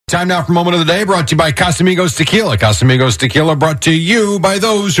Time now for Moment of the Day, brought to you by Casamigos Tequila. Casamigos Tequila brought to you by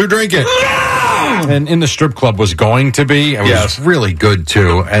those who drink it. And In the Strip Club was going to be. It was really good,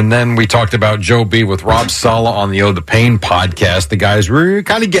 too. And then we talked about Joe B. with Rob Sala on the The Pain podcast. The guys were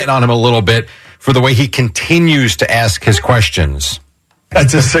kind of getting on him a little bit for the way he continues to ask his questions.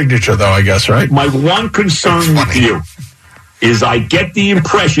 That's his signature, though, I guess, right? My one concern with you is I get the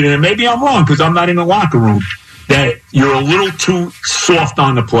impression, and maybe I'm wrong because I'm not in the locker room, that you're a little too soft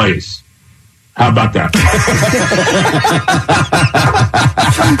on the plays. How about that?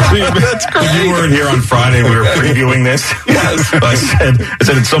 That's great. You weren't here on Friday. We were previewing this. Yes. I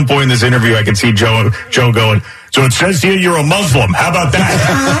said at some point in this interview, I could see Joe going, so it says here you're a Muslim. How about that?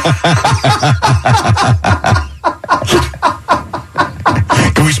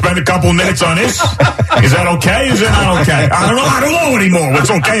 Can we spend a couple of minutes on this? Is that okay? Is that not okay? I don't know anymore.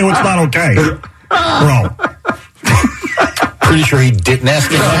 What's okay? What's not okay? Bro. Pretty sure he didn't ask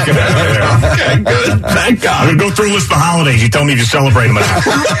him. Okay, good. Thank God. I'm going to go through a list of holidays. You tell me if you celebrate them or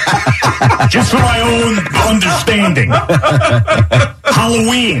not. Just for my own understanding.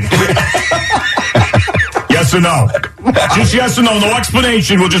 Halloween. Yes or no? Just yes or no. No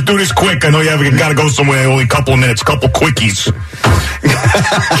explanation. We'll just do this quick. I know you got to go somewhere. Only a couple of minutes. Couple quickies.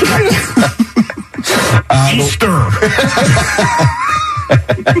 Easter.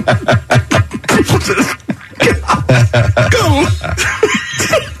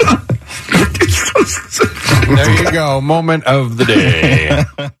 There you go. Moment of the day.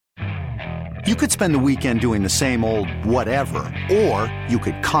 You could spend the weekend doing the same old whatever, or you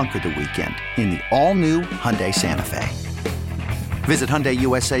could conquer the weekend in the all-new Hyundai Santa Fe. Visit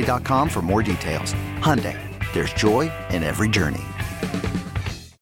HyundaiUSA.com for more details. Hyundai, there's joy in every journey.